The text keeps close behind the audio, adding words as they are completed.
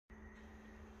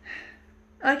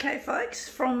Okay, folks,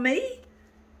 from me,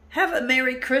 have a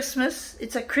Merry Christmas.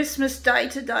 It's a Christmas day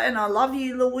today, and I love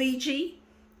you, Luigi.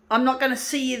 I'm not going to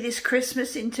see you this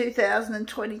Christmas in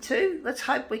 2022. Let's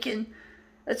hope we can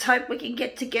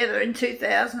get together in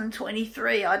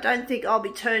 2023. I don't think I'll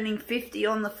be turning 50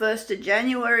 on the 1st of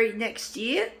January next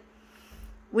year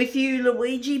with you,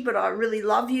 Luigi, but I really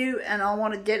love you, and I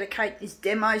want to dedicate this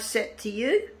demo set to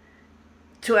you,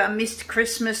 to our missed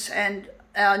Christmas and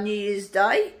our New Year's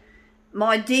Day.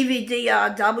 My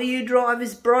DVD-RW drive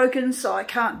is broken, so I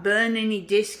can't burn any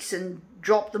discs and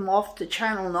drop them off to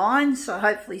Channel 9, so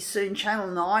hopefully soon Channel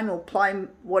 9 will play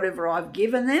whatever I've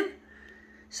given them.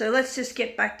 So let's just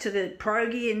get back to the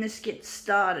progie and let's get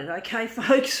started, okay,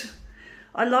 folks?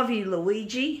 I love you,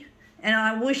 Luigi, and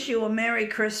I wish you a Merry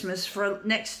Christmas for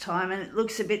next time. And it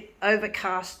looks a bit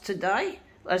overcast today,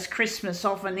 as Christmas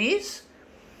often is.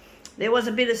 There was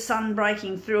a bit of sun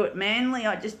breaking through at Manly.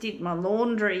 I just did my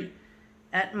laundry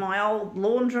at my old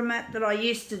laundromat that I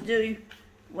used to do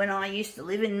when I used to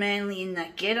live in Manly in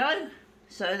that ghetto.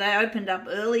 So they opened up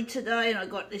early today and I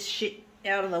got this shit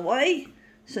out of the way.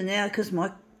 So now, because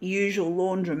my usual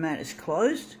laundromat is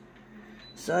closed,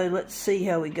 so let's see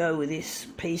how we go with this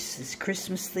piece, this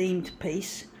Christmas themed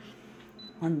piece.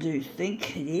 I do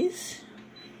think it is.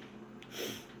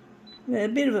 Yeah, a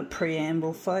bit of a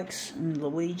preamble, folks, and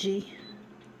Luigi.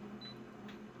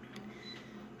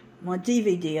 My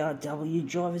DVD-RW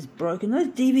drive is broken. Those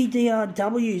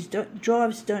DVD-RWs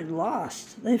drives don't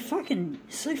last. They're fucking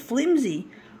so flimsy.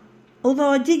 Although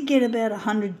I did get about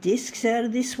 100 discs out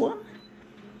of this one.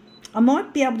 I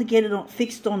might be able to get it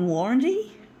fixed on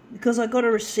warranty, because I got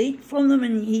a receipt from them,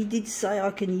 and he did say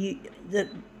I can use that.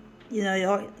 You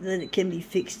know, that it can be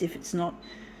fixed if it's not.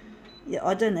 Yeah,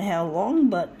 I don't know how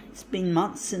long, but it's been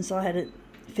months since I had it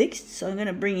fixed, so I'm going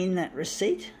to bring in that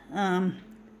receipt.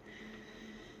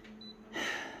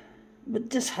 But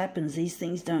it just happens, these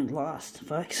things don't last,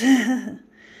 folks. Anyway,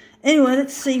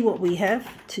 let's see what we have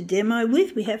to demo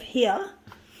with. We have here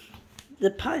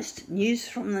the Post, news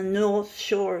from the North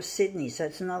Shore of Sydney. So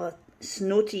it's another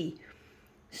Snooty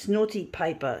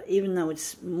paper, even though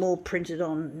it's more printed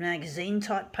on magazine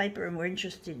type paper, and we're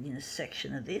interested in a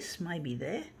section of this, maybe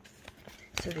there.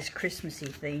 So this Christmassy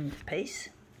themed piece.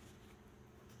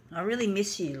 I really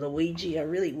miss you, Luigi. I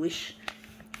really wish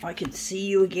I could see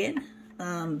you again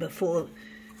before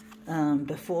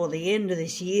the end of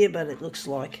this year, but it looks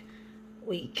like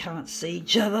we can't see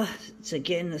each other. It's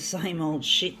again the same old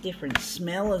shit, different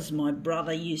smell, as my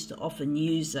brother used to often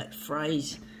use that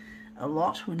phrase a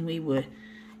lot when we were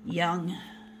young.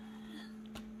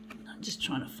 I'm just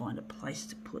trying to find a place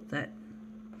to put that.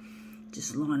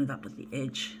 Just line it up with the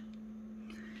edge.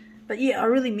 But yeah, I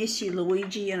really miss you,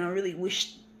 Luigi, and I really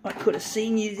wish I could have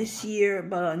seen you this year,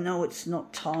 but I know it's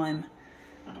not time.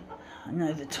 I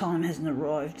know the time hasn't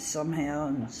arrived somehow,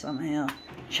 and somehow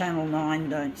Channel 9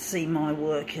 don't see my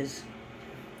work as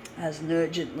an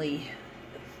urgently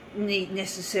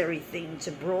necessary thing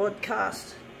to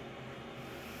broadcast.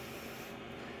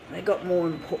 They got more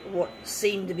important, what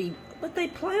seemed to be, but they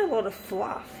play a lot of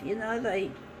fluff, you know,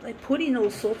 they put in all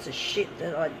sorts of shit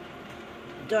that I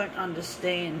don't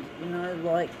understand, you know,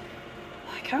 like,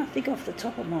 I can't think off the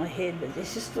top of my head, but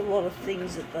there's just a lot of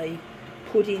things that they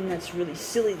put in that's really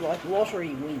silly, like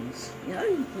lottery wins, you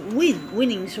know,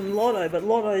 winnings from lotto, but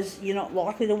lottos you're not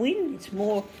likely to win. It's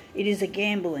more, it is a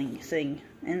gambling thing,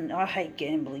 and I hate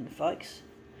gambling, folks.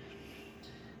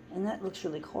 And that looks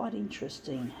really quite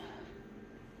interesting.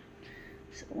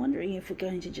 So I'm wondering if we're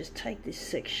going to just take this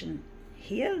section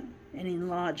here and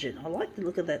enlarge it. I like the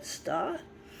look of that star.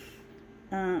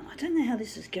 I don't know how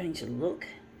this is going to look.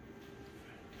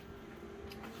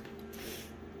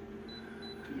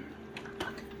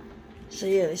 So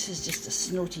yeah, this is just a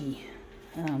Snooty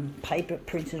paper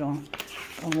printed on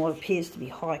what appears to be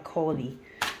high quality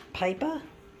paper.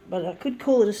 But I could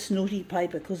call it a Snooty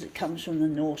paper because it comes from the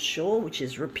North Shore, which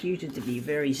is reputed to be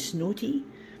very snooty.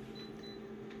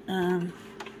 I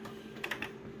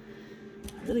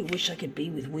really wish I could be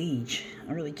with Weege.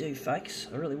 I really do, folks.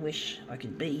 I really wish I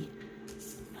could be.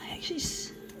 I actually,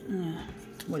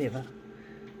 whatever.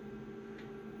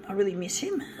 I really miss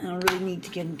him, and I really need to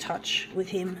get in touch with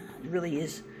him. It really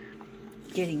is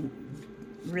getting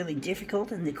really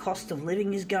difficult, and the cost of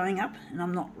living is going up, and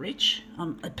I'm not rich.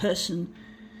 I'm a person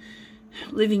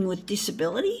living with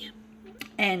disability,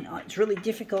 and it's really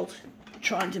difficult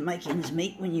trying to make ends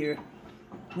meet when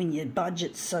your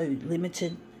budget's so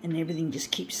limited and everything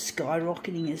just keeps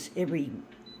skyrocketing as it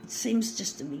seems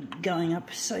just to be going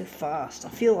up so fast. I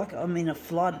feel like I'm in a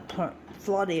flood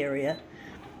area,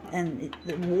 and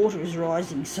the water is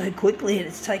rising so quickly, and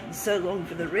it's taking so long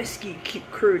for the rescue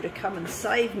crew to come and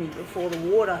save me before the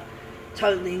water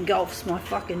totally engulfs my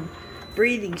fucking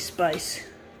breathing space.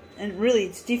 And really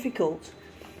it's difficult,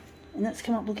 and that's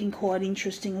come up looking quite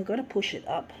interesting. I've got to push it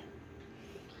up.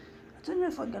 I don't know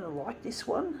if I'm going to like this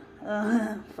one,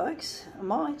 folks. I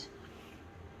might.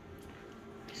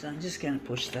 So I'm just going to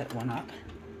push that one up.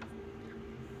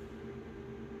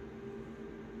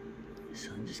 So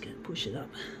I'm just going to push it up.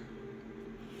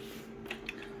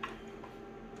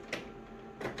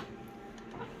 I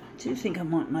do think I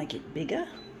might make it bigger.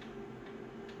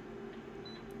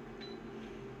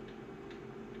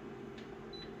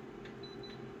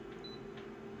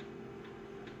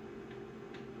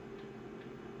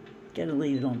 Going to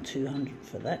leave it on 200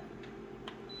 for that.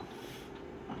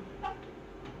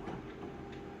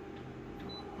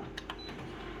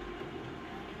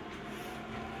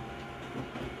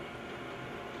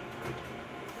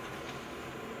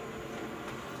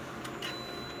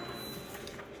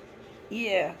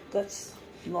 Yeah, that's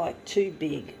like too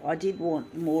big. I did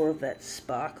want more of that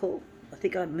sparkle. I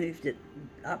think I moved it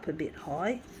up a bit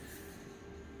high.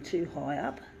 Too high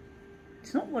up.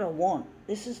 It's not what I want.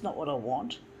 This is not what I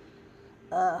want.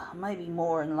 Maybe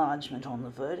more enlargement on the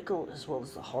vertical as well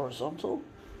as the horizontal.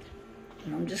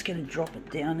 And I'm just going to drop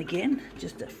it down again,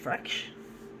 just a fraction,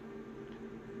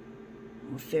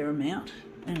 a fair amount.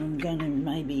 And I'm going to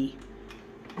maybe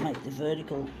make the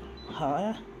vertical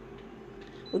higher.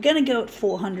 We're going to go at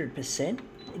 400%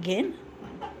 again.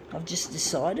 I've just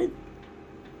decided.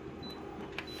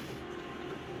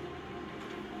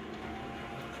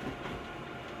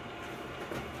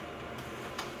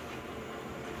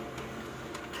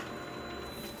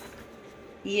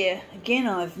 Yeah, again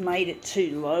I've made it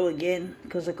too low again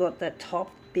because I got that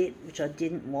top bit which I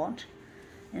didn't want.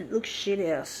 And it looks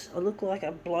shithouse. I look like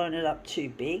I've blown it up too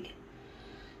big.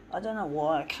 I don't know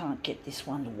why I can't get this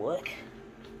one to work.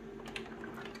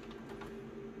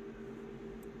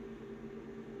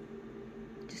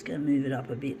 Just going to move it up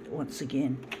a bit once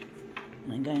again.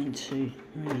 And I'm going to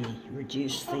maybe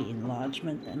reduce the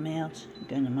enlargement amount. I'm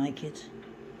going to make it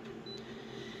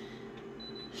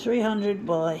 300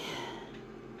 by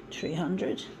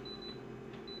 300.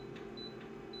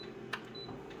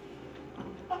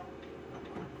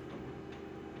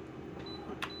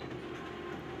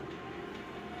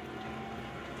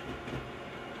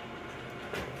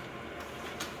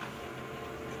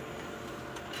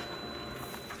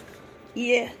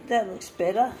 Yeah, that looks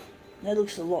better. That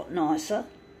looks a lot nicer.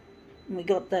 And we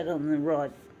got that on the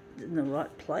right, in the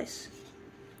right place.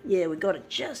 Yeah, we got it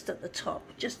just at the top,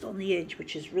 just on the edge,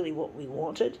 which is really what we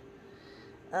wanted.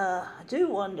 I do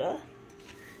wonder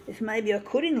if maybe I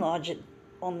could enlarge it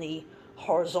on the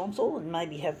horizontal and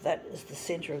maybe have that as the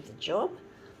centre of the job,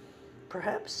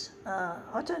 perhaps.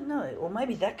 I don't know, or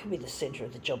maybe that could be the centre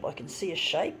of the job. I can see a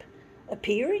shape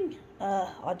appearing.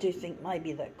 I do think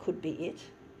maybe that could be it.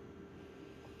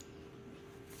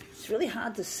 It's really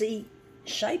hard to see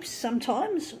shapes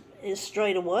sometimes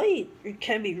straight away. It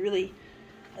can be really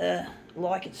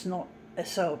like it's not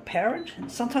so apparent,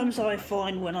 and sometimes I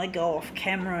find when I go off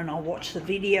camera and I watch the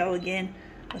video again,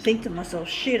 I think to myself,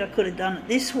 shit, I could have done it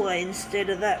this way instead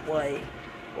of that way,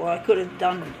 or I could have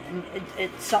done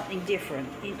it something different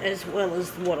as well as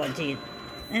what I did.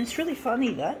 And it's really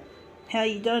funny that how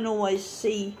you don't always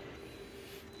see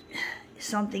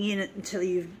something in it until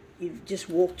you've just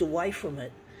walked away from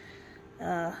it,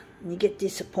 and you get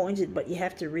disappointed, but you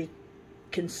have to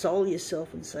console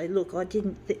yourself and say, look, I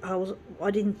didn't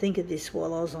think of this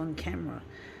while I was on camera,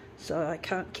 so I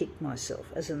can't kick myself.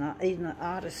 As even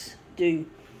artists do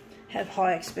have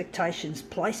high expectations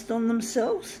placed on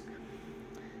themselves.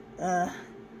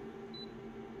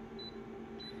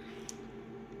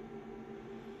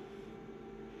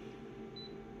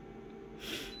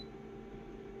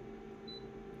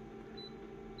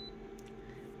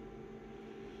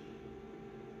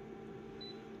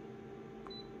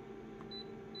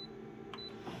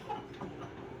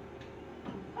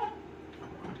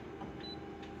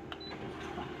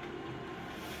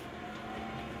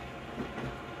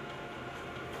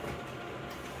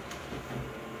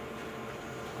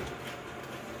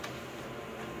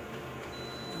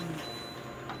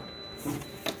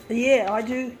 But yeah, I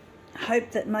do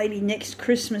hope that maybe next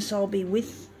Christmas I'll be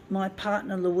with my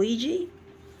partner Luigi,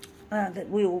 that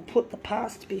we will put the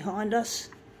past behind us,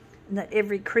 and that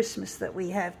every Christmas that we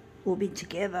have will be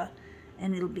together,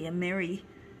 and it'll be a merry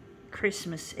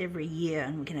Christmas every year,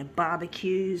 and we can have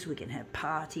barbecues, we can have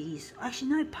parties.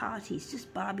 Actually, no parties,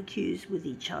 just barbecues with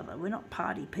each other. We're not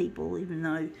party people, even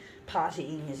though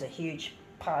partying is a huge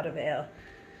part of our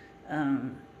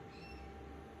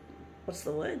what's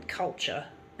the word, culture,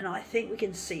 and I think we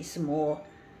can see some more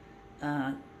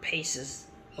pieces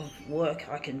of work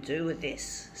I can do with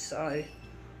this. So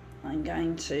I'm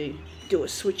going to do a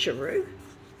switcheroo.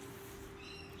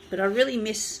 But I really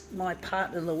miss my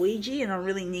partner Luigi, and I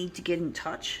really need to get in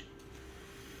touch.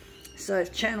 So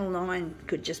if Channel 9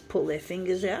 could just pull their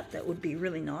fingers out, that would be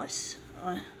really nice.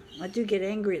 I do get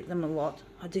angry at them a lot.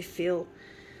 I do feel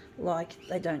like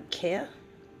they don't care,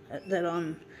 that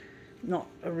I'm not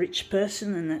a rich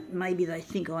person, and that maybe they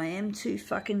think I am too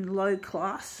fucking low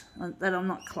class, that I'm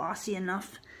not classy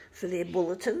enough for their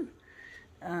bulletin.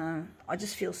 I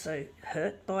just feel so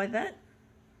hurt by that.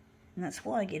 And that's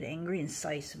why I get angry and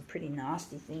say some pretty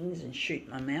nasty things and shoot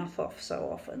my mouth off so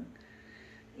often.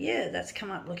 Yeah, that's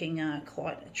come up looking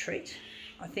quite a treat.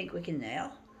 I think we can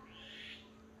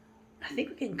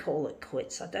call it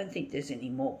quits. I don't think there's any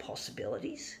more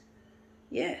possibilities.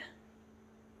 Yeah,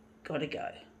 gotta go.